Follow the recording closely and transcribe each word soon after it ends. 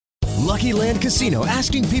Lucky Land Casino,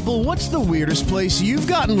 asking people, what's the weirdest place you've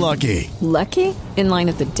gotten lucky? Lucky? In line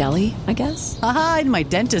at the deli, I guess? Aha, in my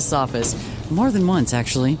dentist's office. More than once,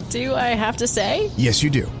 actually. Do I have to say? Yes, you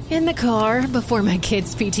do. In the car before my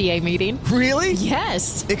kids' PTA meeting. Really?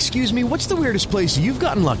 Yes. Excuse me, what's the weirdest place you've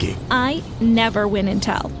gotten lucky? I never win and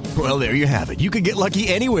tell. Well, there you have it. You can get lucky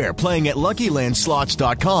anywhere, playing at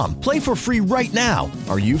LuckyLandSlots.com. Play for free right now.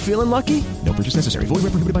 Are you feeling lucky? No purchase necessary. Void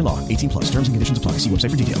where prohibited by law. 18 plus. Terms and conditions apply. See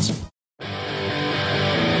website for details.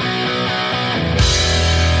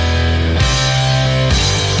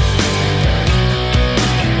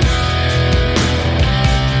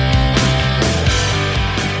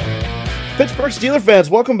 Pittsburgh Steelers fans,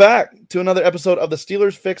 welcome back to another episode of the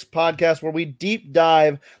Steelers Fix podcast, where we deep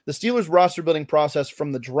dive the Steelers roster building process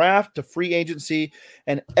from the draft to free agency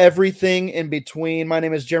and everything in between. My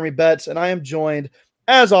name is Jeremy Betts, and I am joined,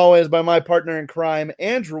 as always, by my partner in crime,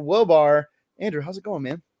 Andrew Wilbar. Andrew, how's it going,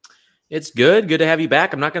 man? It's good. Good to have you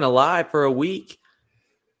back. I'm not going to lie. For a week,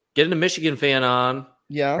 getting a Michigan fan on,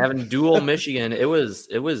 having dual Michigan, it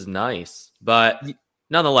was nice. But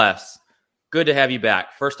nonetheless, good to have you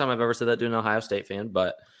back. First time I've ever said that to an Ohio State fan,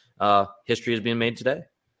 but history is being made today.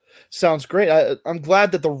 Sounds great. I'm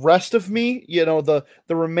glad that the rest of me, the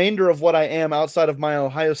remainder of what I am outside of my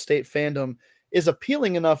Ohio State fandom is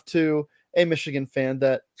appealing enough to a Michigan fan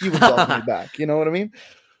that you would welcome me back. You know what I mean?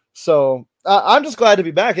 So I'm just glad to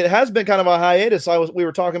be back. It has been kind of a hiatus. We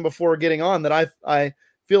were talking before getting on that I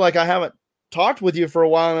feel like I haven't talked with you for a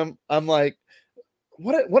while, and I'm like,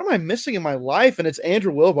 what am I missing in my life? And it's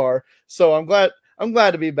Andrew Wilbar. So I'm glad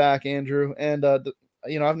to be back, Andrew. And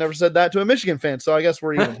I've never said that to a Michigan fan, so I guess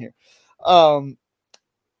we're even here.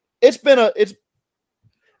 It's been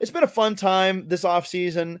a fun time this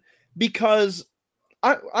offseason because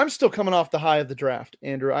I'm still coming off the high of the draft,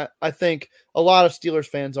 Andrew. I think a lot of Steelers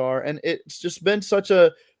fans are, and it's just been such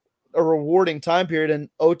a rewarding time period. And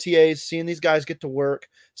OTAs, seeing these guys get to work,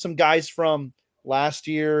 some guys from last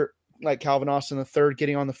year, like Calvin Austin III,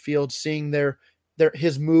 getting on the field, seeing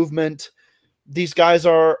his movement. These guys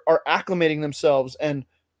are acclimating themselves, and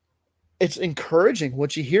it's encouraging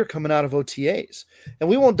what you hear coming out of OTAs. And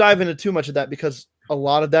we won't dive into too much of that because a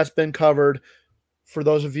lot of that's been covered. For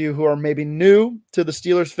those of you who are maybe new to the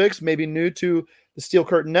Steelers Fix, maybe new to the Steel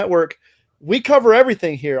Curtain Network, we cover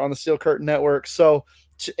everything here on the Steel Curtain Network. So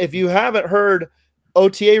if you haven't heard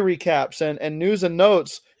OTA recaps and news and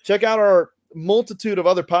notes, check out our multitude of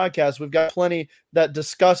other podcasts. We've got plenty that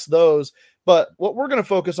discuss those. But what we're going to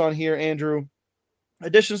focus on here, Andrew,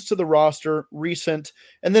 additions to the roster, recent,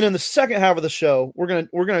 and then in the second half of the show, we're going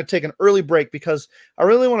to take an early break because I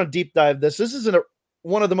really want to deep dive this. This is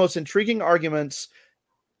one of the most intriguing arguments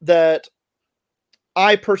that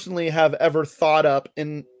I personally have ever thought up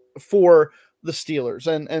for the Steelers,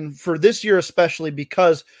 and for this year especially,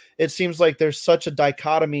 because it seems like there's such a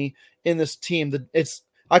dichotomy in this team.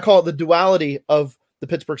 I call it the duality of the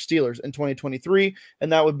Pittsburgh Steelers in 2023,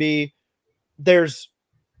 and that would be there's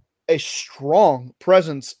a strong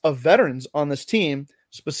presence of veterans on this team.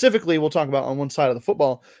 Specifically, we'll talk about on one side of the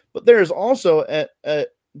football, but there is also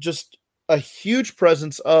just a huge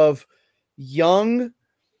presence of young,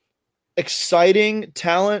 exciting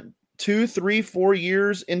talent 2, 3, 4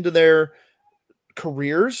 years into their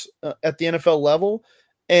careers at the NFL level.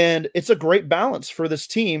 And it's a great balance for this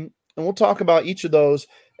team. And we'll talk about each of those.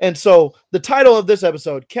 And so the title of this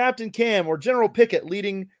episode, Captain Cam or General Pickett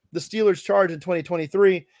leading the Steelers charge in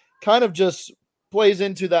 2023, kind of just plays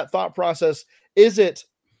into that thought process. Is it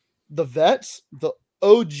the vets, the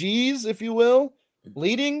OGs, if you will,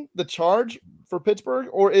 leading the charge for Pittsburgh?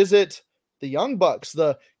 Or is it the young bucks,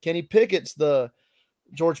 the Kenny Pickett's, the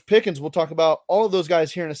George Pickens? We'll talk about all of those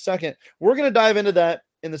guys here in a second. We're going to dive into that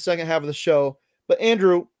in the second half of the show. But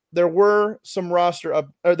Andrew, there's a roster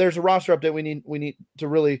update we need to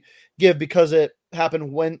really give because it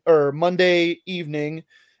happened Monday evening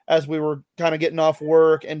as we were kind of getting off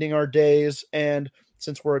work, ending our days. And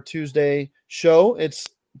since we're a Tuesday show, it's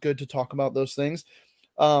good to talk about those things.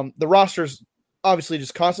 The roster's obviously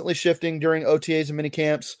just constantly shifting during OTAs and mini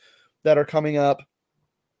camps that are coming up.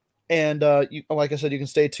 And like I said, you can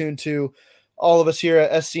stay tuned to all of us here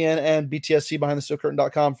at SCN and BTSC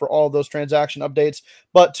BehindTheSteelCurtain.com for all of those transaction updates.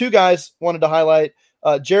 But two guys wanted to highlight,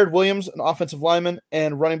 Jared Williams, an offensive lineman,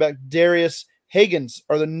 and running back Darius Hagans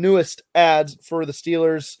are the newest adds for the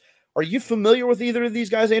Steelers. Are you familiar with either of these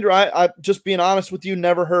guys, Andrew? I just being honest with you,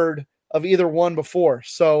 never heard of either one before.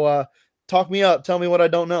 So talk me up. Tell me what I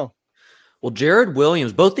don't know. Well, Jared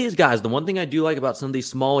Williams, both these guys, the one thing I do like about some of these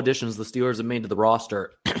small additions the Steelers have made to the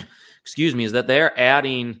roster, is that they're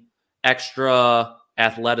adding extra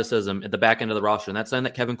athleticism at the back end of the roster, and that's something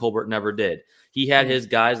that Kevin Colbert never did. He had his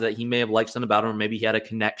guys that he may have liked something about him, or maybe he had a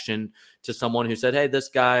connection to someone who said, hey, this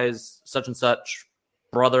guy's such and such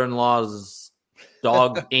brother-in-law's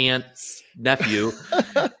dog aunt's nephew,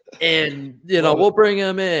 and we'll bring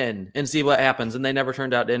him in and see what happens. And they never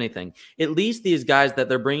turned out to anything. At least these guys that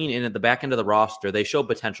they're bringing in at the back end of the roster, they show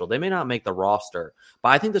potential. They may not make the roster, but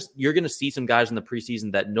I think you're going to see some guys in the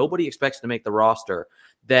preseason that nobody expects to make the roster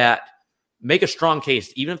that make a strong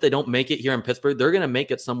case. Even if they don't make it here in Pittsburgh, they're going to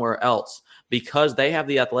make it somewhere else because they have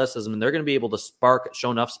the athleticism and they're going to be able to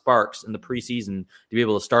show enough sparks in the preseason to be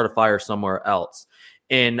able to start a fire somewhere else.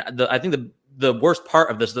 And I think the worst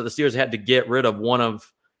part of this is that the Steelers had to get rid of one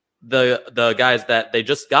of the guys that they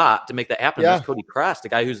just got to make that happen. That's Cody Crest, a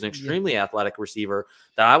guy who's an extremely athletic receiver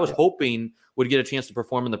that I was hoping would get a chance to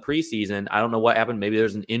perform in the preseason. I don't know what happened. Maybe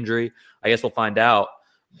there's an injury. I guess we'll find out.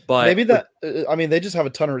 But maybe they just have a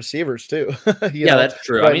ton of receivers too. That's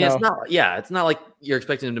true. Right, it's not like you're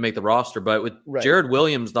expecting him to make the roster, but with Jared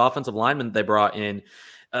Williams, the offensive lineman they brought in,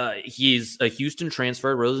 he's a Houston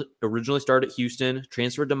transfer, originally started at Houston,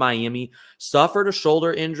 transferred to Miami, suffered a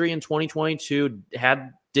shoulder injury in 2022,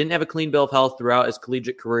 didn't have a clean bill of health throughout his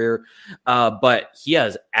collegiate career, but he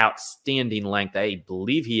has outstanding length. I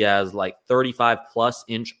believe he has like 35-plus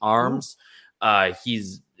inch arms.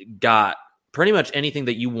 He's got pretty much anything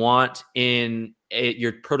that you want in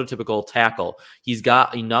your prototypical tackle. He's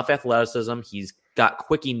got enough athleticism. He's got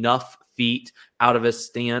quick enough feet out of his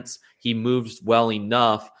stance. He moves well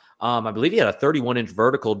enough. I believe he had a 31-inch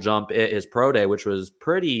vertical jump at his pro day, which was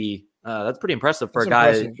that's pretty impressive for a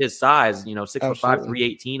guy his size, 6'5",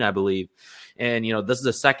 318, I believe. And, this is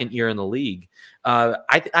a second year in the league.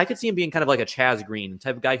 I could see him being kind of like a Chaz Green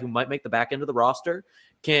type of guy who might make the back end of the roster,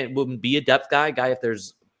 will be a depth guy if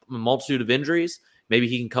there's a multitude of injuries. Maybe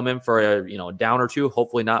he can come in for a down or two,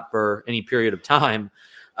 hopefully not for any period of time.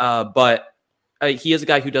 But he is a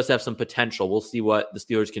guy who does have some potential. We'll see what the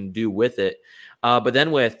Steelers can do with it. But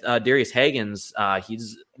then with Darius Hagens,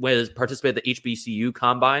 he's participated at the HBCU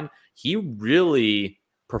Combine. He really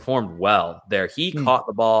performed well there. He caught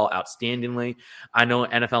the ball outstandingly. I know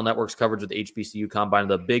NFL Network's coverage of the HBCU Combine,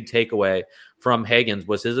 the big takeaway from Hagens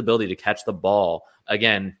was his ability to catch the ball.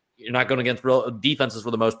 Again, you're not going against real defenses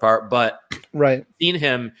for the most part, but seeing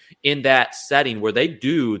him in that setting where they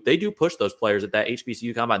do push those players at that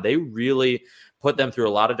HBCU Combine, they really put them through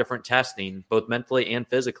a lot of different testing, both mentally and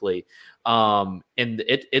physically. And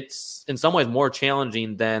it's in some ways more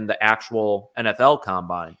challenging than the actual NFL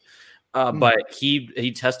Combine. But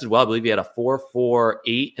he tested well. I believe he had a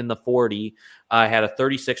 4.48 in the 40, had a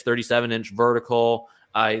 37-inch vertical.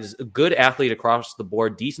 He's a good athlete across the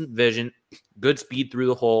board, decent vision, good speed through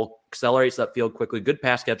the hole, accelerates that field quickly, good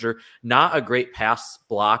pass catcher, not a great pass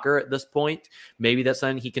blocker at this point. Maybe that's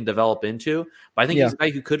something he can develop into. But I think he's a guy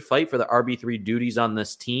who could fight for the RB3 duties on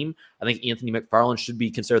this team. I think Anthony McFarland should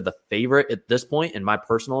be considered the favorite at this point, in my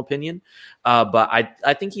personal opinion. But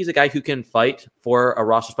I think he's a guy who can fight for a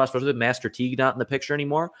roster spot, especially with Master Teague not in the picture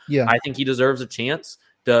anymore. Yeah, I think he deserves a chance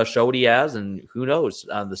to show what he has, and who knows?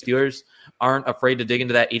 The Steelers aren't afraid to dig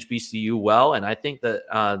into that HBCU well, and I think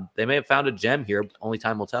that they may have found a gem here. Only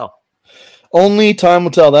time will tell. Only time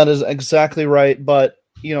will tell. That is exactly right. But,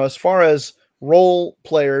 as far as role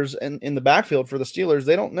players in the backfield for the Steelers,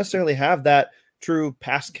 they don't necessarily have that true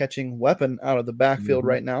pass-catching weapon out of the backfield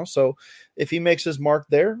right now. So if he makes his mark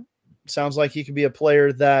there, sounds like he could be a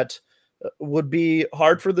player that would be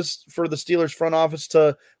hard for the Steelers front office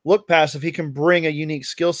to look past if he can bring a unique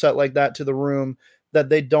skill set like that to the room that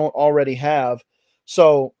they don't already have.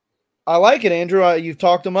 So I like it, Andrew. You've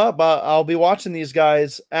talked them up. I'll be watching these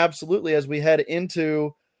guys absolutely as we head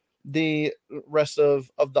into the rest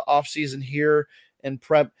of the offseason here and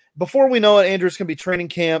prep. Before we know it, Andrew, it's going to be training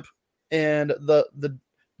camp and the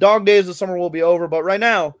dog days of summer will be over. But right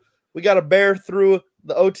now we got to bear through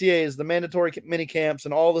the OTAs, the mandatory mini camps,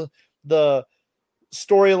 and all the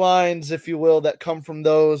storylines, if you will, that come from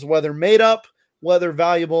those, whether made up, whether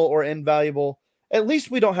valuable or invaluable. At least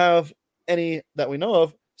we don't have any that we know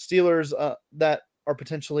of Steelers that are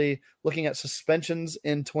potentially looking at suspensions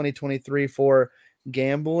in 2023 for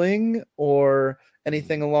gambling or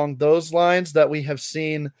anything along those lines that we have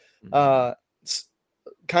seen kind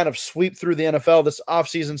of sweep through the NFL this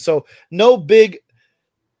offseason. So no big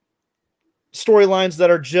storylines that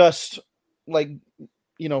are just like,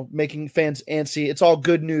 making fans antsy. It's all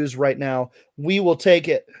good news right now. We will take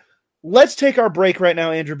it. Let's take our break right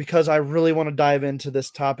now, Andrew, because I really want to dive into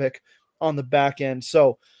this topic on the back end.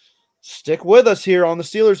 So stick with us here on the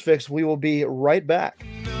Steelers Fix. We will be right back.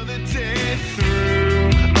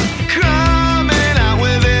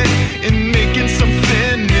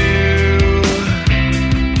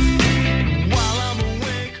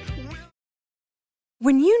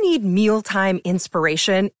 you need mealtime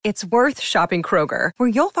inspiration, it's worth shopping Kroger, where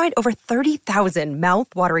you'll find over 30,000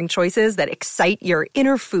 mouth-watering choices that excite your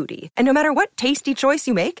inner foodie. And no matter what tasty choice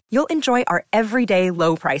you make, you'll enjoy our everyday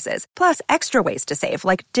low prices, plus extra ways to save,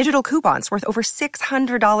 like digital coupons worth over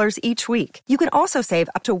 $600 each week. You can also save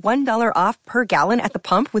up to $1 off per gallon at the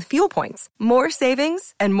pump with fuel points. More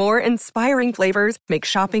savings and more inspiring flavors make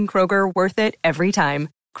shopping Kroger worth it every time.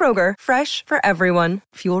 Kroger, fresh for everyone.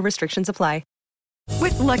 Fuel restrictions apply.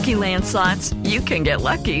 With Lucky Land Slots, you can get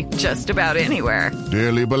lucky just about anywhere.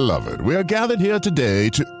 Dearly beloved, we are gathered here today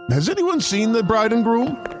to... Has anyone seen the bride and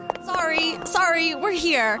groom? Sorry, we're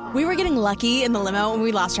here. We were getting lucky in the limo and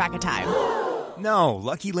we lost track of time. No,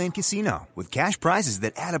 Lucky Land Casino, with cash prizes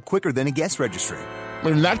that add up quicker than a guest registry.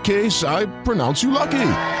 In that case, I pronounce you lucky.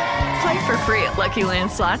 Play for free at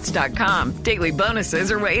LuckyLandSlots.com. Daily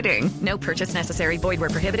bonuses are waiting. No purchase necessary. Void where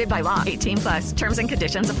prohibited by law. 18+. Terms and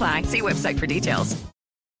conditions apply. See website for details.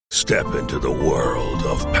 Step into the world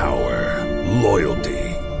of power, loyalty,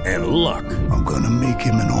 and luck. I'm gonna make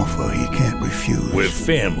him an offer he can't refuse. With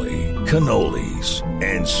family, cannolis,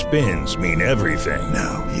 and spins mean everything.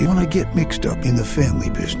 Now, you wanna get mixed up in the family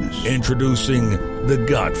business. Introducing The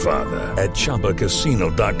Godfather at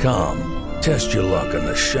ChumbaCasino.com. Test your luck in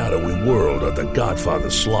the shadowy world of The Godfather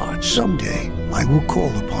slot. Someday, I will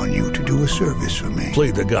call upon you to do a service for me. Play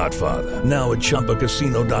The Godfather, now at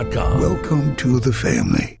ChumbaCasino.com. Welcome to the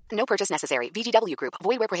family. No purchase necessary. VGW Group.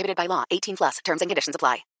 Void where prohibited by law. 18+. Terms and conditions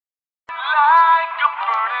apply.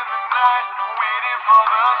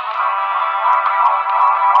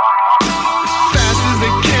 Fast as they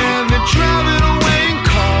can, they're driving away in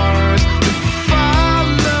cars to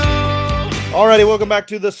follow. Alrighty, welcome back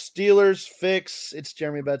to the Steelers Fix. It's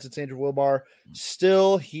Jeremy Betts, it's Andrew Wilbar,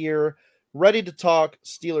 still here, ready to talk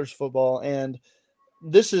Steelers football. And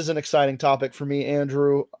this is an exciting topic for me,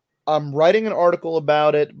 Andrew. I'm writing an article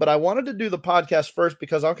about it, but I wanted to do the podcast first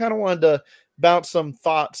because I kind of wanted to bounce some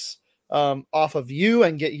thoughts off of you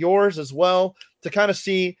and get yours as well to kind of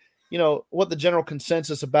see, what the general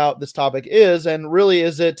consensus about this topic is. And really,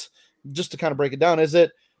 is it, just to kind of break it down, is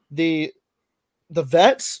it the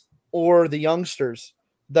vets or the youngsters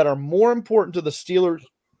that are more important to the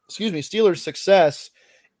Steelers' success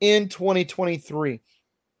in 2023?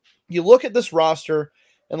 You look at this roster,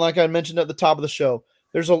 and like I mentioned at the top of the show,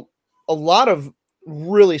 there's a lot of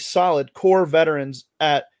really solid core veterans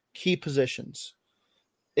at key positions.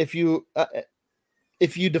 If you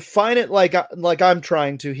define it like I'm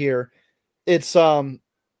trying to here, it's the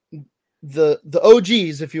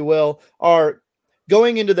OGs, if you will, are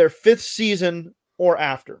going into their fifth season or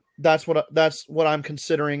after. That's what I'm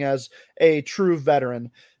considering as a true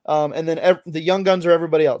veteran. And then the young guns are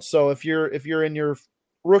everybody else. So if you're in your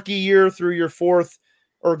rookie year through your fourth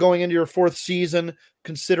or going into your fourth season,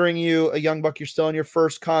 considering you a young buck, you're still in your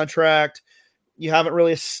first contract. You haven't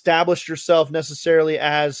really established yourself necessarily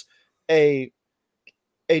as a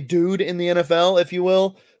dude in the NFL, if you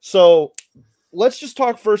will. So let's just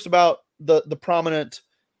talk first about the prominent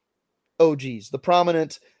OGs, the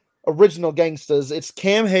prominent original gangsters. It's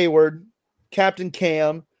Cam Hayward, Captain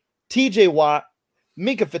Cam, TJ Watt,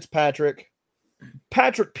 Minka Fitzpatrick,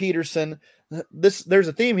 Patrick Peterson. There's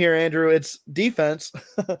a theme here, Andrew. It's defense.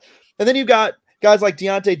 And then you've got guys like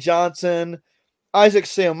Deontay Johnson, Isaac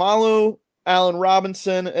Seumalo, Allen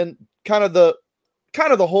Robinson, and kind of the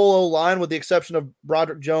whole O-line with the exception of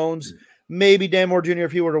Broderick Jones, maybe Dan Moore Jr.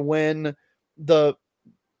 if he were to win the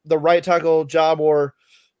right tackle job, or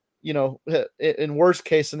in worst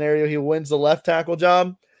case scenario he wins the left tackle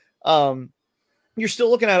job. You're still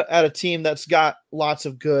looking at a team that's got lots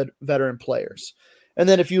of good veteran players. And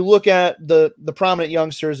then if you look at the prominent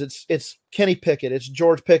youngsters, it's Kenny Pickett, it's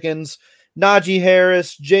George Pickens, Najee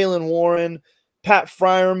Harris, Jalen Warren, Pat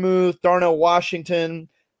Freiermuth, Darnell Washington,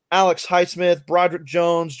 Alex Highsmith, Broderick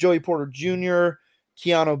Jones, Joey Porter Jr.,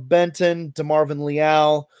 Keanu Benton, DeMarvin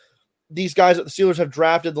Leal. These guys that the Steelers have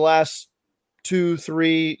drafted the last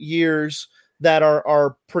 2-3 years that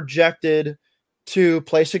are projected to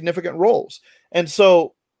play significant roles. And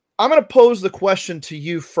so I'm going to pose the question to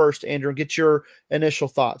you first, Andrew, and get your initial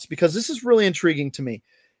thoughts, because this is really intriguing to me.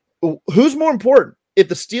 Who's more important? If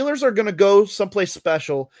the Steelers are going to go someplace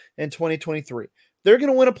special in 2023, they're going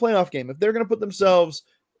to win a playoff game. If they're going to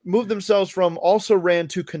move themselves from also ran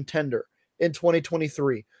to contender in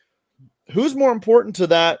 2023, who's more important to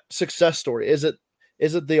that success story? Is it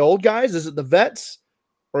the old guys? Is it the vets?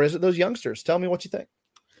 Or is it those youngsters? Tell me what you think.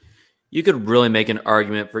 You could really make an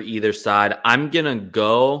argument for either side. I'm going to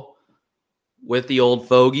go with the old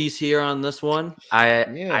fogies here on this one.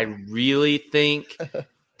 I really think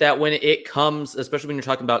that when it comes, especially when you're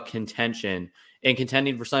talking about contention, and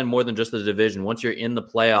contending for something more than just the division once you're in the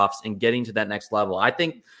playoffs and getting to that next level. I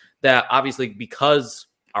think that obviously because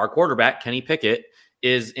our quarterback, Kenny Pickett,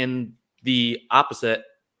 is in the opposite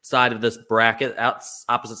side of this bracket,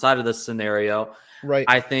 opposite side of this scenario, right?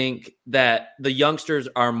 I think that the youngsters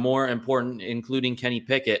are more important, including Kenny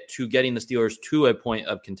Pickett, to getting the Steelers to a point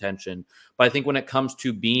of contention. But I think when it comes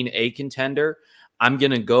to being a contender, I'm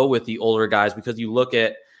going to go with the older guys because you look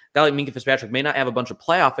at a guy like Minkah Fitzpatrick may not have a bunch of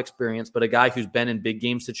playoff experience, but a guy who's been in big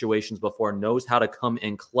game situations before, knows how to come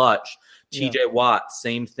in clutch. TJ Watt,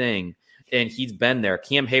 same thing. And he's been there.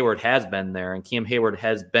 Cam Hayward has been there, and Cam Hayward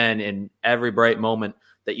has been in every bright moment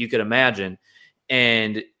that you could imagine.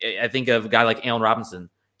 And I think of a guy like Allen Robinson.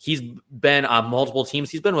 He's been on multiple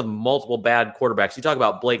teams. He's been with multiple bad quarterbacks. You talk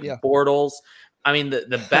about Blake Bortles. I mean,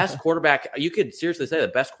 the best quarterback, you could seriously say the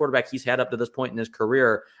best quarterback he's had up to this point in his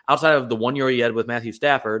career, outside of the 1 year he had with Matthew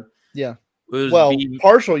Stafford. Yeah.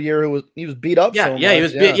 Partial year, he was beat up so much. He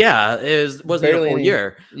was beat. Yeah, wasn't a full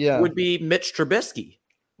year. Yeah. Would be Mitch Trubisky.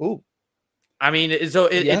 Ooh. I mean, so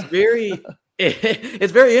it's very...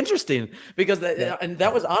 It's very interesting because and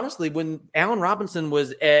that was honestly when Allen Robinson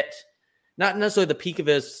was at not necessarily the peak of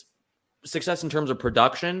his success in terms of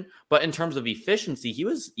production, but in terms of efficiency. He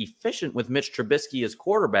was efficient with Mitch Trubisky as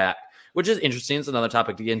quarterback, which is interesting. It's another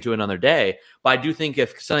topic to get into another day. But I do think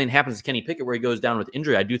if something happens to Kenny Pickett where he goes down with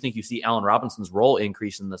injury, I do think you see Allen Robinson's role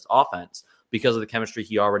increase in this offense because of the chemistry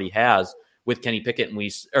he already has with Kenny Pickett and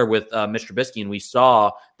with Mitch Trubisky. And we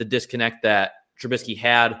saw the disconnect that Trubisky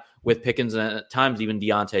had with Pickens and at times even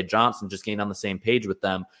Deontay Johnson, just getting on the same page with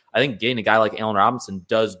them. I think getting a guy like Allen Robinson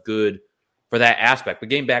does good for that aspect. But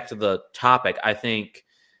getting back to the topic, I think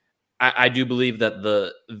I do believe that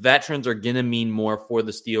the veterans are going to mean more for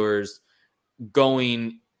the Steelers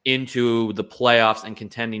going into the playoffs and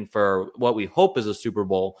contending for what we hope is a Super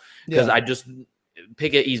Bowl. Because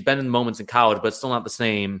Pickett, he's been in the moments in college, but still not the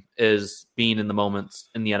same as being in the moments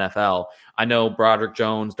in the NFL. I know Broderick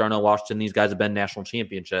Jones, Darnell Washington, these guys have been national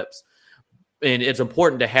championships. And it's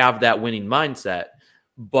important to have that winning mindset,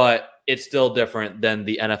 but it's still different than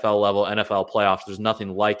the NFL level, NFL playoffs. There's nothing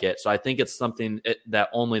like it. So I think it's something that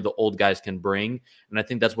only the old guys can bring. And I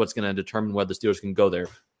think that's what's going to determine whether the Steelers can go there.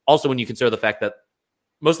 Also, when you consider the fact that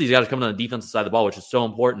most of these guys are coming on the defensive side of the ball, which is so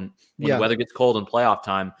important when the weather gets cold in playoff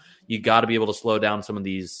time. You got to be able to slow down some of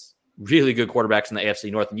these really good quarterbacks in the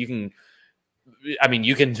AFC North. And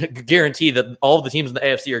you can guarantee that all of the teams in the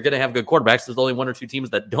AFC are going to have good quarterbacks. There's only one or two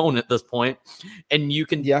teams that don't at this point. And you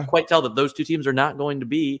can quite tell that those two teams are not going to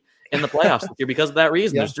be in the playoffs this year because of that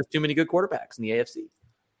reason. There's just too many good quarterbacks in the AFC.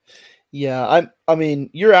 Yeah, I mean,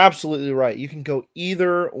 you're absolutely right. You can go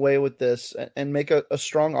either way with this and make a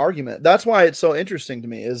strong argument. That's why it's so interesting to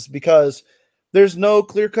me, is because there's no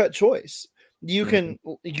clear-cut choice. You can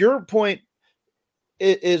your point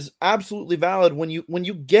is absolutely valid when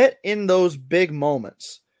you get in those big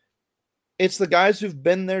moments. It's the guys who've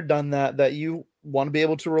been there, done that you want to be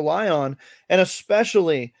able to rely on, and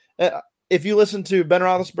especially if you listen to Ben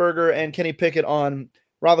Roethlisberger and Kenny Pickett on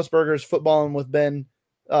Roethlisberger's Footballin' with Ben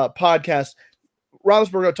podcast,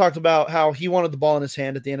 Roethlisberger talked about how he wanted the ball in his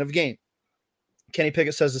hand at the end of a game. Kenny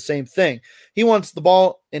Pickett says the same thing. He wants the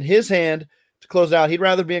ball in his hand to close it out. He'd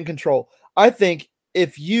rather be in control. I think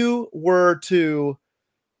if you were to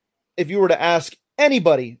ask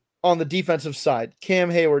anybody on the defensive side, Cam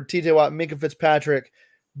Hayward, TJ Watt, Minkah Fitzpatrick,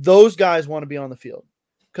 those guys want to be on the field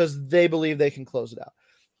because they believe they can close it out.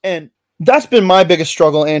 And that's been my biggest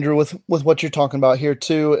struggle, Andrew, with what you're talking about here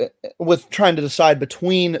too, with trying to decide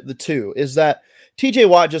between the two, is that TJ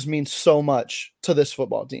Watt just means so much to this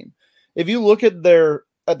football team. If you look at the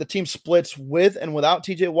team splits with and without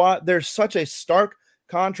TJ Watt, there's such a stark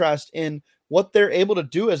contrast in what they're able to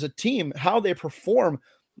do as a team, how they perform,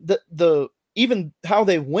 even how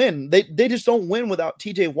they win. They just don't win without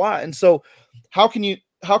TJ Watt. And so how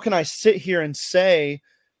can I sit here and say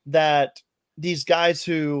that these guys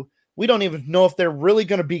who we don't even know if they're really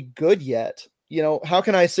going to be good yet, how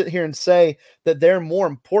can I sit here and say that they're more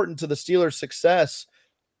important to the Steelers' success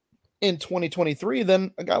in 2023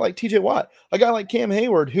 than a guy like TJ Watt, a guy like Cam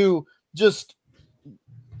Hayward, who just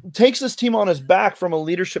takes this team on his back from a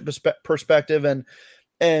leadership perspective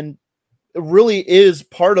and really is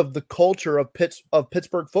part of the culture of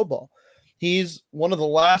Pittsburgh football. He's one of the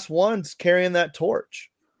last ones carrying that torch.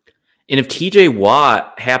 And if TJ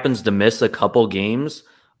Watt happens to miss a couple games,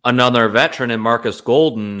 another veteran in Marcus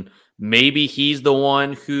Golden, maybe he's the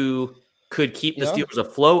one who could keep the Steelers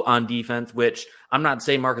afloat on defense, which I'm not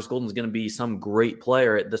saying Marcus Golden is going to be some great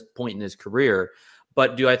player at this point in his career,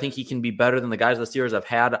 but do I think he can be better than the guys the Steelers have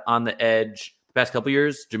had on the edge the past couple of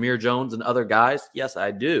years, Jameer Jones and other guys? Yes,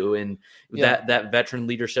 I do. And that veteran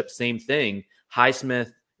leadership, same thing.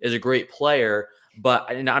 Highsmith is a great player,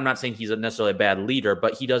 and I'm not saying he's necessarily a bad leader,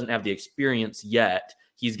 but he doesn't have the experience yet.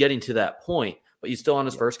 He's getting to that point, but he's still on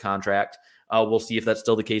his first contract. We'll see if that's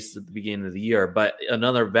still the case at the beginning of the year. But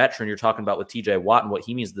another veteran you're talking about with TJ Watt and what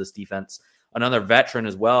he means to this defense, another veteran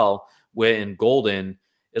as well in Golden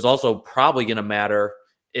is also probably going to matter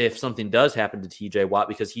if something does happen to TJ Watt,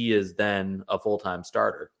 because he is then a full-time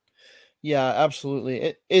starter. Yeah,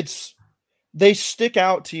 absolutely. They stick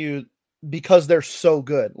out to you because they're so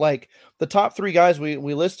good. Like the top 3 guys we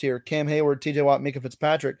list here, Cam Hayward, TJ Watt, Mika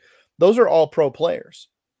Fitzpatrick, those are all pro players,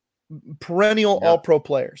 perennial all pro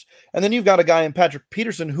players. And then you've got a guy in Patrick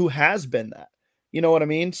Peterson who has been that, you know what I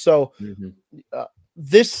mean? So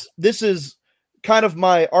this is kind of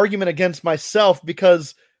my argument against myself,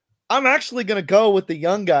 because I'm actually going to go with the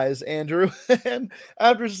young guys, Andrew. And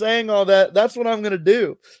after saying all that, that's what I'm going to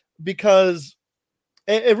do, because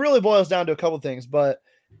it really boils down to a couple of things. But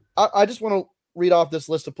I just want to read off this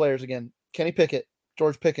list of players again. Kenny Pickett,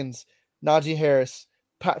 George Pickens, Najee Harris,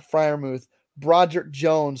 Pat Freiermuth, Broderick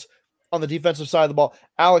Jones on the defensive side of the ball,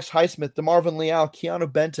 Alex Highsmith, DeMarvin Leal,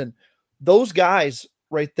 Keanu Benton. Those guys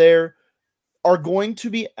right there are going to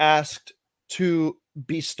be asked to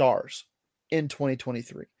be stars in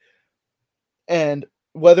 2023. And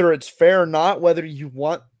whether it's fair or not, whether you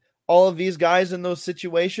want all of these guys in those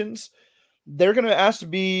situations, they're going to ask to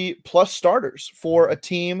be plus starters for a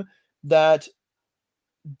team that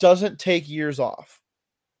doesn't take years off.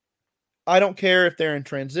 I don't care if they're in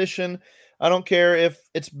transition. I don't care if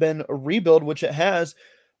it's been a rebuild, which it has.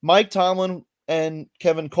 Mike Tomlin and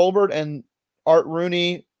Kevin Colbert and Art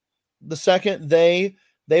Rooney II,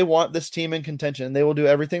 they want this team in contention. They will do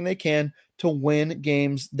everything they can to win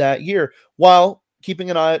games that year, while keeping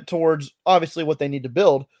an eye towards obviously what they need to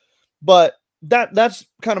build. But that's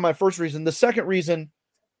kind of my first reason. The second reason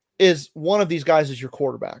is one of these guys is your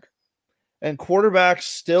quarterback. And quarterback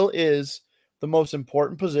still is the most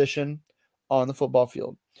important position on the football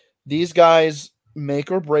field. These guys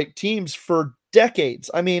make or break teams for decades.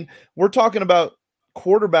 I mean, we're talking about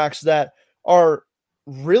quarterbacks that are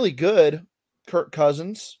really good. Kirk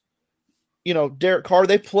Cousins, Derek Carr,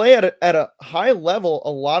 they play at a high level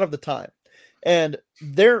a lot of the time. And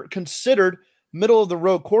they're considered middle of the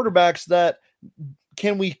road quarterbacks that,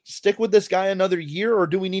 can we stick with this guy another year, or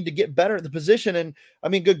do we need to get better at the position? And I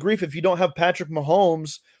mean, good grief, if you don't have Patrick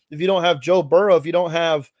Mahomes, if you don't have Joe Burrow, if you don't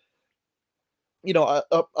have,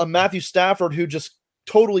 a Matthew Stafford who just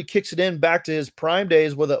totally kicks it in back to his prime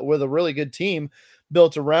days with a really good team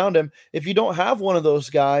built around him. If you don't have one of those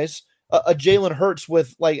guys, a Jalen Hurts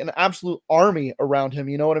with like an absolute army around him,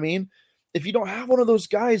 you know what I mean? If you don't have one of those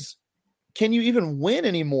guys, can you even win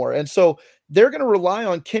anymore? And so they're going to rely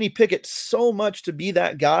on Kenny Pickett so much to be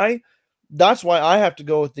that guy. That's why I have to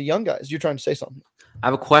go with the young guys. You're trying to say something. I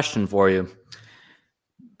have a question for you.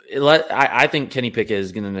 I think Kenny Pickett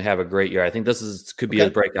is going to have a great year. I think this could be his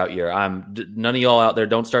breakout year. None of y'all out there,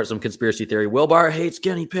 don't start some conspiracy theory. Will Barr hates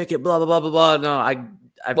Kenny Pickett, blah, blah, blah, blah, blah. No,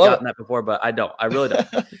 I've gotten that before, but I don't. I really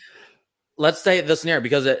don't. Let's say the scenario,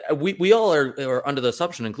 because we all are under the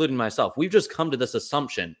assumption, including myself. We've just come to this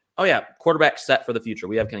assumption. Oh, yeah, quarterback set for the future.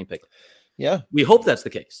 We have Kenny Pickett. Yeah. We hope that's the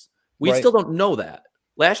case. We still don't know that.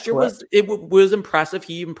 Last year was impressive.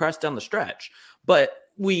 He impressed down the stretch. But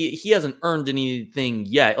he hasn't earned anything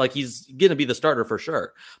yet. Like, he's going to be the starter for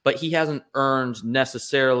sure. But he hasn't earned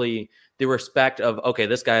necessarily the respect of, okay,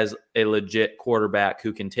 this guy's a legit quarterback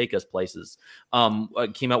who can take us places. I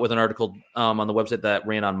came out with an article on the website that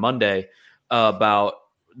ran on Monday about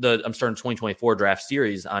I'm starting 2024 draft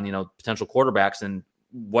series on, potential quarterbacks and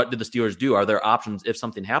what did the Steelers do? Are there options if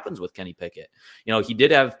something happens with Kenny Pickett? He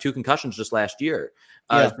did have 2 concussions just last year.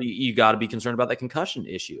 So you got to be concerned about that concussion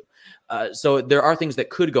issue. So there are things that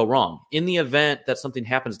could go wrong. In the event that something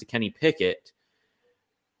happens to Kenny Pickett,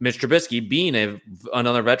 Mitch Trubisky being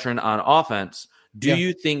another veteran on offense, do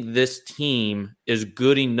you think this team is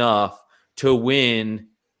good enough to win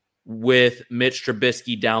with Mitch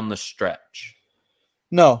Trubisky down the stretch?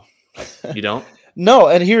 No. You don't? No,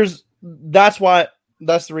 and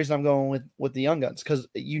that's the reason I'm going with the young guns, because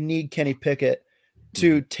you need Kenny Pickett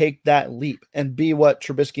to take that leap and be what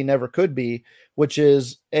Trubisky never could be, which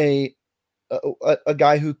is a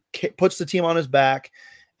guy who puts the team on his back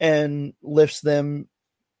and lifts them,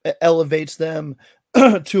 elevates them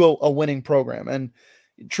to a winning program. And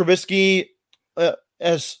Trubisky,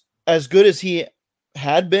 as good as he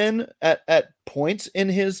had been at points in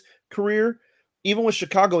his career, even with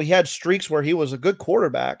Chicago, he had streaks where he was a good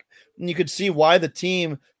quarterback. And you could see why the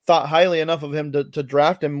team thought highly enough of him to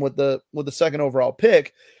draft him with the second overall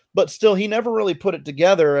pick. But still, he never really put it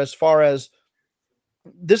together as far as,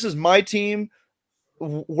 this is my team.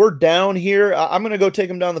 we're down here. I'm going to go take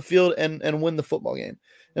them down the field and win the football game.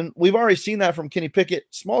 And we've already seen that from Kenny Pickett.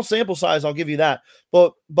 Small sample size, I'll give you that.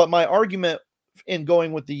 But my argument in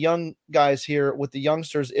going with the young guys here, with the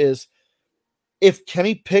youngsters, is if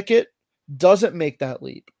Kenny Pickett doesn't make that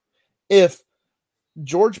leap, if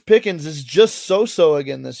George Pickens is just so-so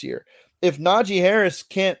again this year, if Najee Harris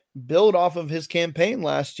can't build off of his campaign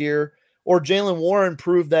last year, or Jaylen Warren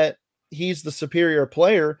proved that he's the superior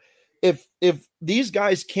player, if these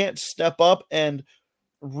guys can't step up and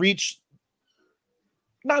reach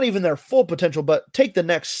not even their full potential, but take the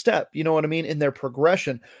next step, you know what I mean, in their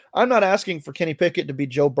progression. I'm not asking for Kenny Pickett to be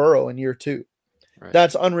Joe Burrow in year 2. Right.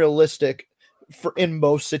 That's unrealistic in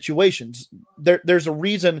most situations. There's a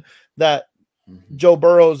reason that Joe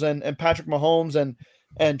Burrows and Patrick Mahomes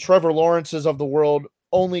and Trevor Lawrence's of the world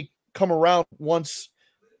only come around once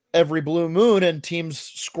every blue moon, and teams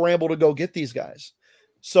scramble to go get these guys.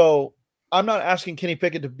 So I'm not asking Kenny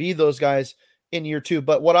Pickett to be those guys in year 2,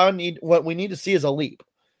 but what we need to see is a leap.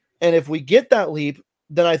 And if we get that leap,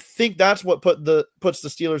 then I think that's what puts the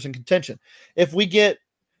Steelers in contention. If we get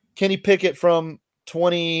Kenny Pickett from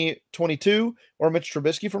 2022 or Mitch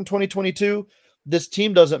Trubisky from 2022, this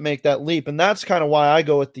team doesn't make that leap. And that's kind of why I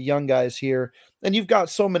go with the young guys here. And you've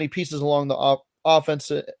got so many pieces along the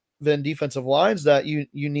offensive and defensive lines that you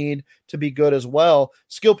need to be good as well.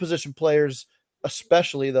 Skill position players,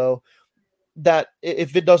 especially, though, that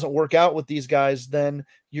if it doesn't work out with these guys, then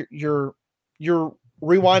you're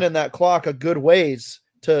rewinding that clock a good ways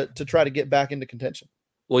to try to get back into contention.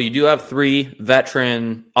 Well, you do have 3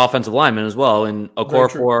 veteran offensive linemen as well, and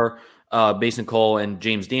Okorafor, Basin Cole, and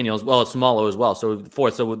James Daniels, well, Samalo as well. So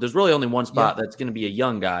 4th. So there's really only one spot that's going to be a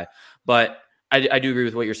young guy. But I do agree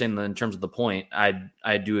with what you're saying in terms of the point.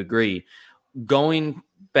 I do agree. Going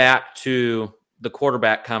back to the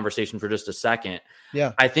quarterback conversation for just a second,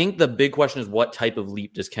 I think the big question is, what type of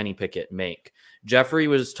leap does Kenny Pickett make? Jeffrey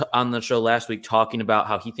was on the show last week talking about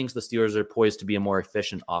how he thinks the Steelers are poised to be a more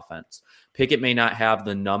efficient offense. Pickett may not have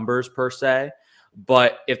the numbers per se,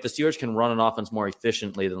 but if the Steelers can run an offense more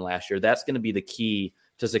efficiently than last year, that's going to be the key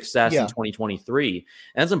to success in 2023.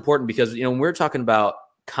 And that's important because, when we're talking about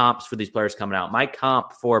comps for these players coming out, my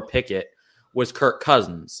comp for Pickett was Kirk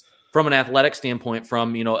Cousins from an athletic standpoint,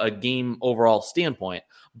 from, a game overall standpoint,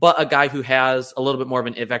 but a guy who has a little bit more of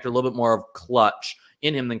an it factor, a little bit more of clutch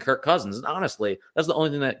in him than Kirk Cousins. And honestly, that's the only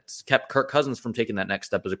thing that's kept Kirk Cousins from taking that next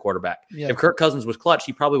step as a quarterback. Yeah. If Kirk Cousins was clutch,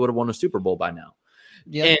 he probably would have won a Super Bowl by now.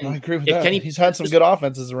 Yeah, and I agree with that. He's had some good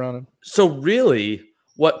offenses around him. So really,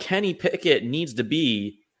 what Kenny Pickett needs to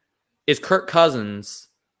be is Kirk Cousins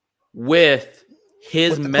with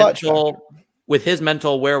his mental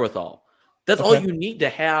wherewithal. That's all you need to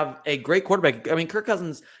have a great quarterback. I mean, Kirk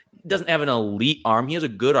Cousins doesn't have an elite arm. He has a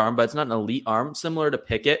good arm, but it's not an elite arm, similar to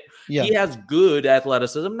Pickett. Yeah. He has good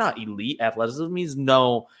athleticism, not elite athleticism. He's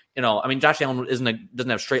Josh Allen doesn't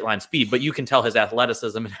have straight line speed, but you can tell his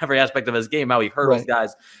athleticism in every aspect of his game, how he hurdles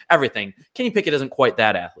guys, everything. Kenny Pickett isn't quite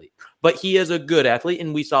that athlete, but he is a good athlete,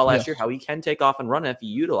 and we saw last year how he can take off and run if he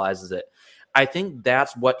utilizes it. I think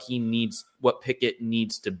that's what he needs, what Pickett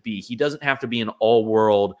needs to be. He doesn't have to be an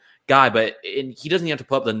all-world guy, but he doesn't have to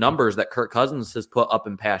put up the numbers that Kirk Cousins has put up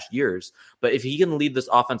in past years. But if he can lead this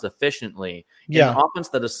offense efficiently, in an offense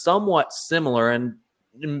that is somewhat similar and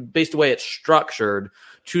based the way it's structured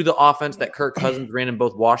to the offense that Kirk Cousins ran in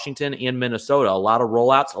both Washington and Minnesota, a lot of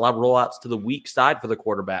rollouts to the weak side for the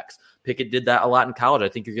quarterbacks. Pickett did that a lot in college. I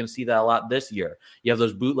think you're going to see that a lot this year. You have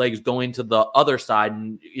those bootlegs going to the other side,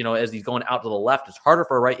 and as he's going out to the left, it's harder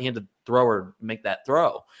for a right-handed thrower to make that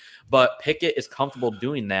throw. But Pickett is comfortable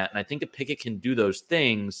doing that, and I think if Pickett can do those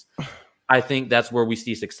things, I think that's where we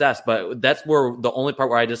see success. But that's where the only part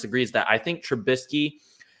where I disagree is that I think Trubisky,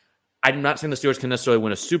 I'm not saying the Steelers can necessarily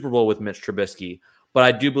win a Super Bowl with Mitch Trubisky, but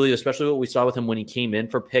I do believe, especially what we saw with him when he came in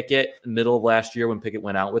for Pickett middle of last year when Pickett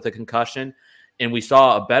went out with a concussion, and we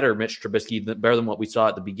saw a better Mitch Trubisky, better than what we saw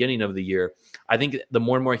at the beginning of the year. I think the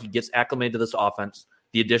more and more he gets acclimated to this offense,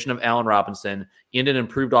 the addition of Allen Robinson and an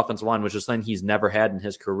improved offensive line, which is something he's never had in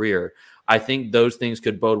his career, I think those things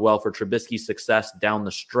could bode well for Trubisky's success down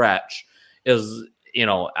the stretch.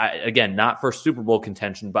 Again, not for Super Bowl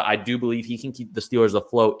contention, but I do believe he can keep the Steelers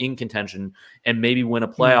afloat in contention and maybe win a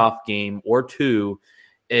playoff game or two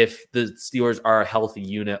if the Steelers are a healthy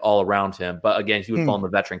unit all around him. But again, he would fall in the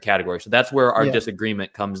veteran category. So that's where our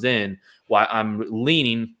disagreement comes in, why I'm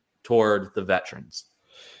leaning toward the veterans.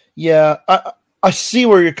 Yeah, I see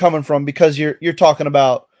where you're coming from, because you're talking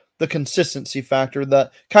about the consistency factor,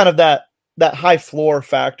 that kind of that high floor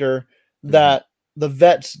factor that the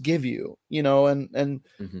vets give you, and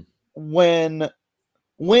when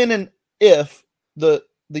and if the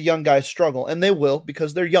the young guys struggle, and they will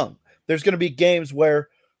because they're young. There's going to be games where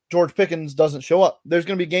George Pickens doesn't show up. There's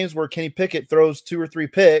going to be games where Kenny Pickett throws 2 or 3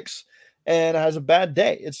 picks and has a bad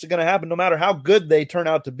day. It's going to happen no matter how good they turn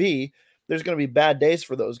out to be. There's going to be bad days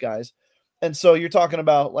for those guys. And so you're talking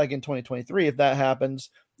about like in 2023, if that happens,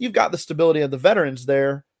 you've got the stability of the veterans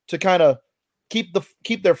there to kind of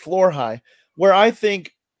keep their floor high. Where I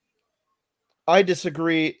think I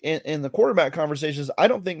disagree in the quarterback conversations, I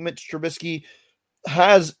don't think Mitch Trubisky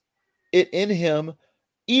has it in him,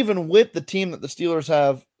 even with the team that the Steelers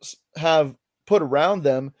have put around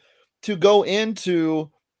them, to go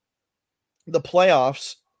into the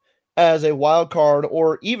playoffs as a wild card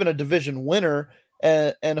or even a division winner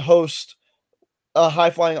and host a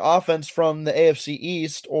high-flying offense from the AFC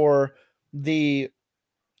East or the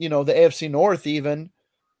AFC North even,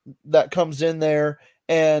 that comes in there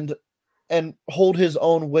and hold his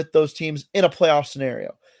own with those teams in a playoff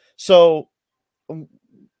scenario. So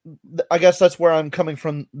I guess that's where I'm coming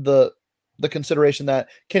from, the consideration that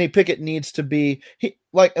Kenny Pickett needs to be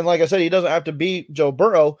like I said, he doesn't have to be Joe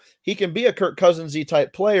Burrow. He can be a Kirk Cousins-y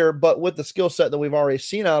type player, but with the skill set that we've already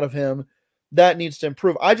seen out of him, that needs to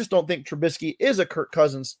improve. I just don't think Trubisky is a Kirk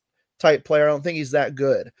Cousins type player. I don't think he's that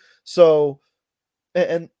good. So,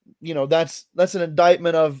 and that's an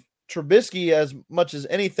indictment of Trubisky as much as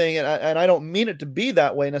anything. And I don't mean it to be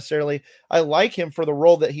that way necessarily. I like him for the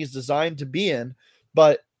role that he's designed to be in,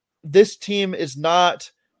 but this team is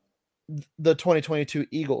not the 2022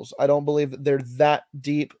 Eagles. I don't believe that they're that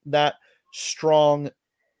deep, that strong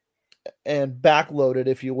and backloaded,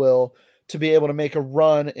 if you will, to be able to make a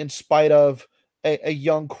run in spite of a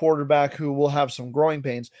young quarterback who will have some growing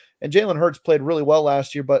pains. And Jalen Hurts played really well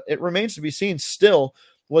last year, but it remains to be seen still,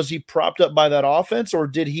 was he propped up by that offense or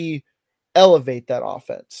did he elevate that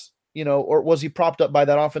offense? Or was he propped up by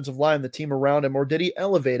that offensive line, the team around him, or did he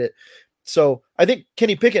elevate it? So I think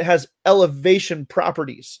Kenny Pickett has elevation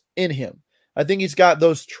properties in him. I think he's got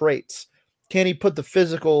those traits. Can he put the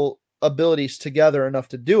physical abilities together enough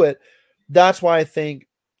to do it? That's why I think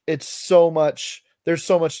there's so much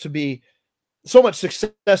success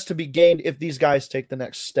to be gained if these guys take the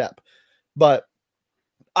next step. But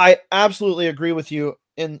I absolutely agree with you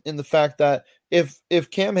in the fact that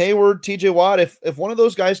if Cam Hayward, TJ Watt, if one of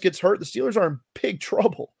those guys gets hurt, the Steelers are in big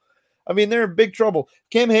trouble. I mean, they're in big trouble.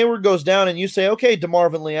 Cam Hayward goes down and you say, okay,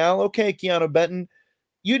 DeMarvin Leal, okay, Keanu Benton,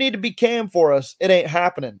 you need to be Cam for us. It ain't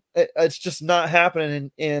happening. It's just not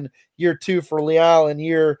happening in year 2 for Leal and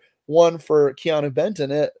year 1 for Keanu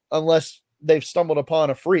Benton, unless they've stumbled upon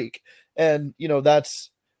a freak. And, that's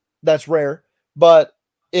rare. But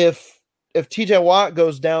if TJ Watt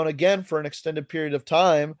goes down again for an extended period of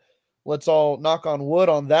time, let's all knock on wood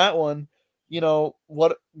on that one.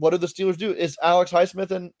 What do the Steelers do? Is Alex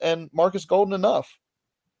Highsmith and Marcus Golden enough?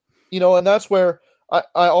 And that's where I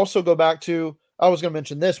also go back to, I was going to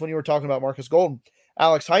mention this when you were talking about Marcus Golden,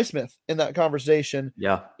 Alex Highsmith in that conversation.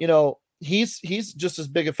 Yeah. He's just as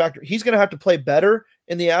big a factor. He's going to have to play better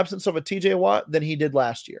in the absence of a TJ Watt than he did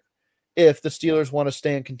last year if the Steelers want to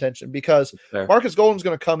stay in contention, because Marcus Golden's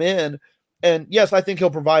going to come in, and yes, I think he'll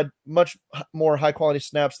provide much more high quality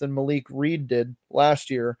snaps than Malik Reed did last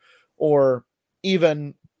year, or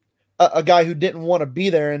even a guy who didn't want to be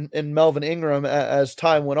there in Melvin Ingram. As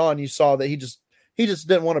time went on, you saw that he just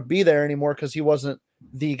didn't want to be there anymore because he wasn't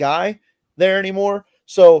the guy there anymore.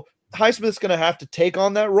 So Highsmith's going to have to take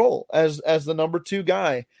on that role as the number 2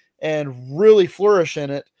 guy and really flourish in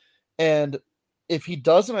it. And if he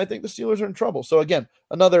doesn't, I think the Steelers are in trouble. So again,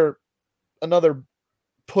 another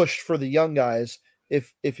push for the young guys,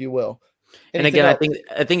 if you will. And again,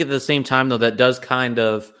 I think at the same time, though, that does kind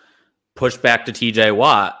of push back to TJ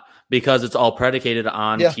Watt, because it's all predicated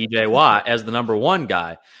on TJ Watt as the number 1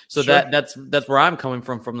 guy. So sure. that's where I'm coming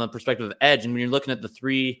from the perspective of edge. And when you're looking at the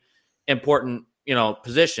 3 important,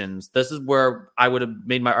 positions, this is where I would have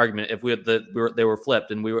made my argument if they were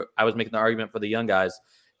flipped and I was making the argument for the young guys,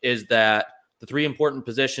 is that the 3 important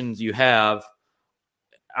positions you have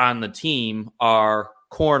on the team are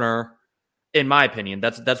corner. In my opinion,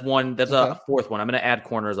 that's one. That's a 4th one. I'm going to add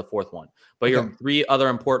corner as a 4th one. But your 3 other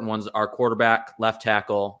important ones are quarterback, left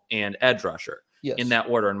tackle, and edge rusher. Yes. In that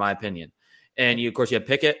order, in my opinion. And of course, you have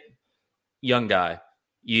Pickett, young guy.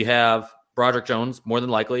 You have Broderick Jones, more than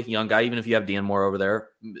likely, young guy. Even if you have Dan Moore over there,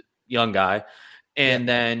 young guy. And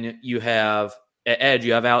then you have at edge,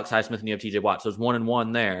 you have Alex Highsmith and you have TJ Watt. So it's 1 and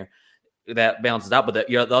 1 there. That balances out. But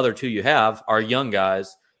the other 2 you have are young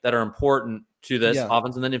guys that are important to this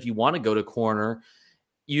offense. And then if you want to go to corner,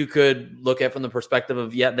 you could look at from the perspective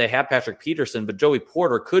of, they have Patrick Peterson, but Joey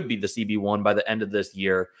Porter could be the CB1 by the end of this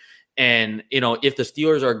year. And, if the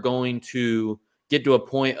Steelers are going to get to a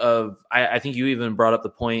point of, I think you even brought up the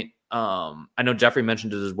point. I know Jeffrey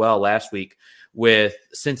mentioned it as well last week with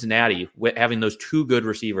Cincinnati, with having those two good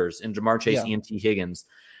receivers in Jamar Chase and T. Higgins.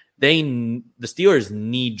 The Steelers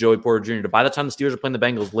need Joey Porter Jr. to, by the time the Steelers are playing the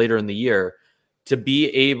Bengals later in the year, to be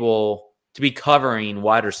able to be covering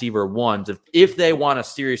wide receiver ones. If they want to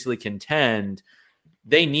seriously contend,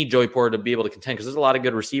 they need Joey Porter to be able to contend, because there's a lot of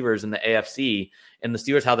good receivers in the AFC, and the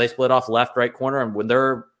Steelers, how they split off left, right corner. And when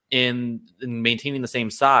they're in maintaining the same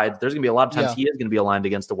sides, there's going to be a lot of times he is going to be aligned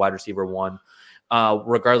against the wide receiver one,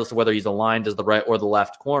 regardless of whether he's aligned as the right or the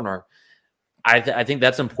left corner. I think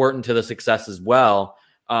that's important to the success as well.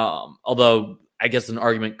 Although I guess an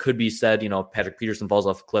argument could be said, if Patrick Peterson falls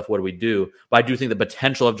off a cliff, what do we do? But I do think the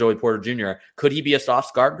potential of Joey Porter Jr., could he be a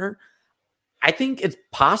Sauce Gardner? I think it's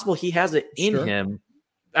possible he has it in him.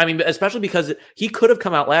 I mean, especially because he could have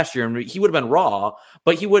come out last year and he would have been raw,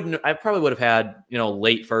 but I probably would have had,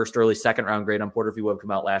 late first, early second round grade on Porter if he would have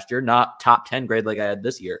come out last year, not top 10 grade like I had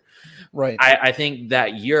this year. Right. I think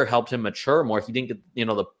that year helped him mature more. He didn't get,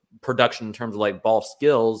 the production in terms of like ball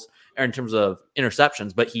skills or in terms of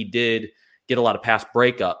interceptions, but he did get a lot of pass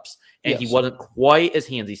breakups, and he wasn't quite as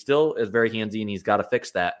handsy. Still is very handsy, and he's got to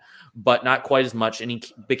fix that, but not quite as much. And he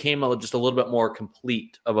became just a little bit more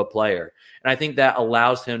complete of a player. And I think that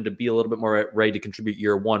allows him to be a little bit more ready to contribute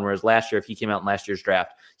year one. Whereas last year, if he came out in last year's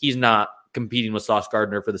draft, he's not competing with Sauce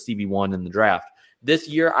Gardner for the CB1 in the draft. This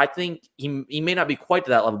year, I think he may not be quite to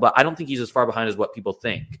that level, but I don't think he's as far behind as what people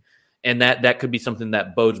think. And that could be something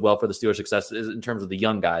that bodes well for the Steelers' success in terms of the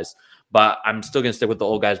young guys. But I'm still going to stick with the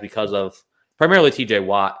old guys because of primarily TJ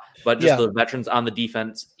Watt, but just the veterans on the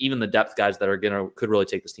defense, even the depth guys that could really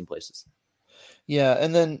take this team places. Yeah,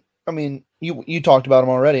 and then I mean, you talked about him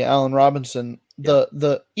already, Allen Robinson.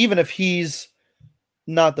 The even if he's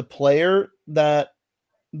not the player that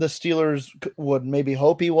the Steelers would maybe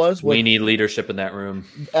hope he was, we need leadership in that room.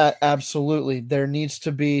 Absolutely, there needs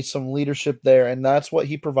to be some leadership there, and that's what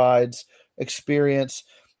he provides: experience,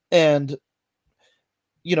 and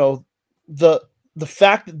the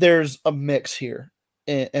fact that there's a mix here,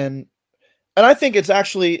 and I think it's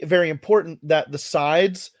actually very important that the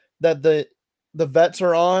sides that the vets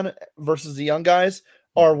are on versus the young guys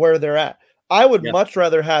are where they're at. I would much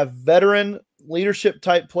rather have veteran leadership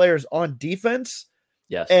type players on defense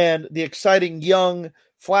and the exciting young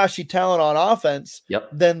flashy talent on offense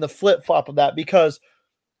than the flip-flop of that, because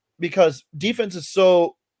defense is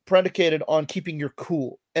so predicated on keeping your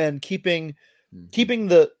cool and keeping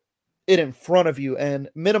it in front of you and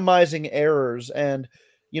minimizing errors and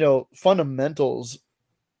fundamentals.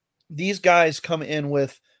 These guys come in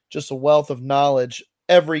with just a wealth of knowledge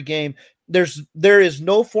every game. There is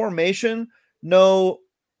no formation, no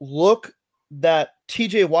look that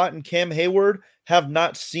TJ Watt and Cam Hayward have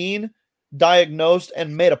not seen, diagnosed,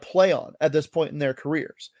 and made a play on at this point in their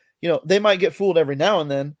careers. They might get fooled every now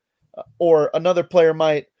and then, or another player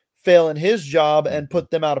might fail in his job and put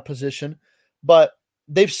them out of position, but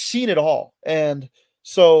they've seen it all. And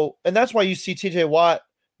that's why you see TJ Watt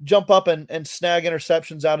jump up and snag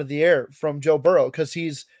interceptions out of the air from Joe Burrow, because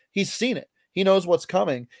he's seen it. He knows what's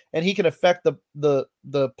coming, and he can affect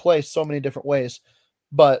the play so many different ways.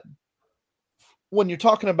 But when you're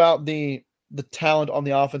talking about the talent on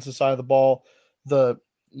the offensive side of the ball, the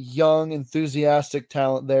young, enthusiastic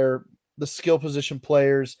talent there, the skill position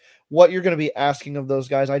players, what you're going to be asking of those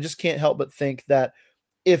guys, I just can't help but think that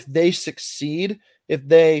if they succeed, if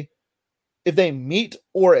they meet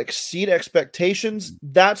or exceed expectations,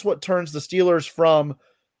 that's what turns the Steelers from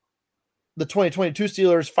the 2022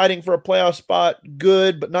 Steelers fighting for a playoff spot,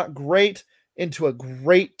 good but not great, into a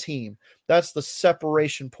great team. That's the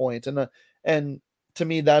separation point. And to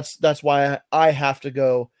me, that's why I have to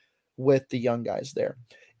go with the young guys there.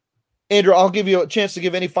 Andrew, I'll give you a chance to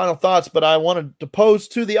give any final thoughts, but I wanted to pose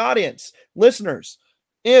to the audience, listeners,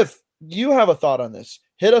 if you have a thought on this,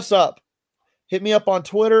 hit us up. Hit me up on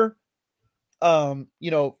Twitter. I'm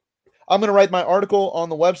going to write my article on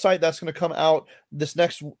the website. That's going to come out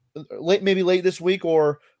maybe late this week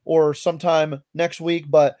or sometime next week,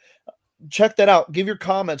 but check that out. Give your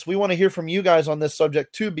comments. We want to hear from you guys on this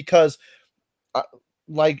subject too, because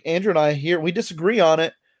like Andrew and I here, we disagree on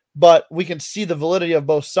it, but we can see the validity of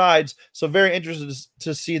both sides. So very interested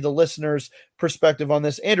to see the listeners' perspective on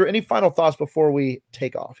this. Andrew, any final thoughts before we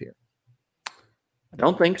take off here? I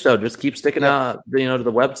don't think so. Just keep sticking to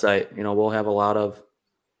the website. We'll have a lot of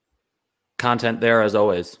content there as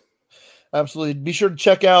always. Absolutely. Be sure to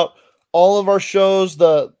check out all of our shows.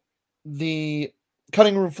 The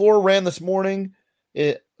Cutting Room Floor ran this morning,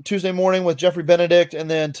 Tuesday morning with Jeffrey Benedict, and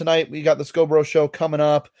then tonight we got the Scobro Show coming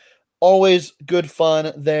up. Always good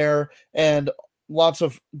fun there. And lots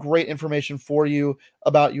of great information for you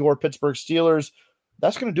about your Pittsburgh Steelers.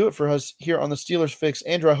 That's going to do it for us here on the Steelers Fix.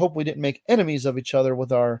 Andrew, I hope we didn't make enemies of each other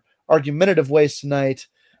with our argumentative ways tonight.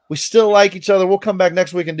 We still like each other. We'll come back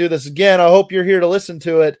next week and do this again. I hope you're here to listen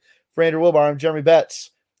to it. For Andrew Wilbar, I'm Jeremy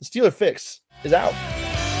Betts. The Steeler Fix is out.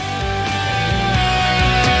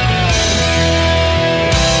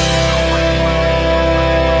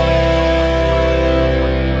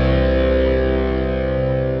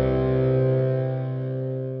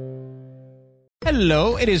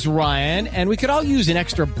 Hello, it is Ryan, and we could all use an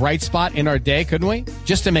extra bright spot in our day, couldn't we?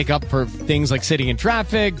 Just to make up for things like sitting in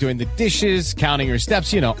traffic, doing the dishes, counting your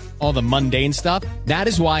steps, all the mundane stuff. That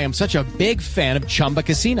is why I'm such a big fan of Chumba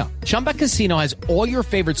Casino. Chumba Casino has all your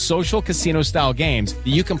favorite social casino-style games that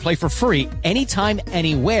you can play for free anytime,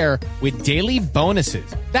 anywhere with daily bonuses.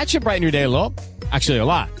 That should brighten your day a little. Actually, a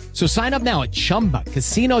lot. So sign up now at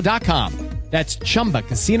ChumbaCasino.com. That's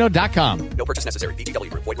ChumbaCasino.com. No purchase necessary.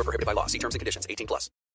 VGW Group. Void where prohibited by law. See terms and conditions. 18+.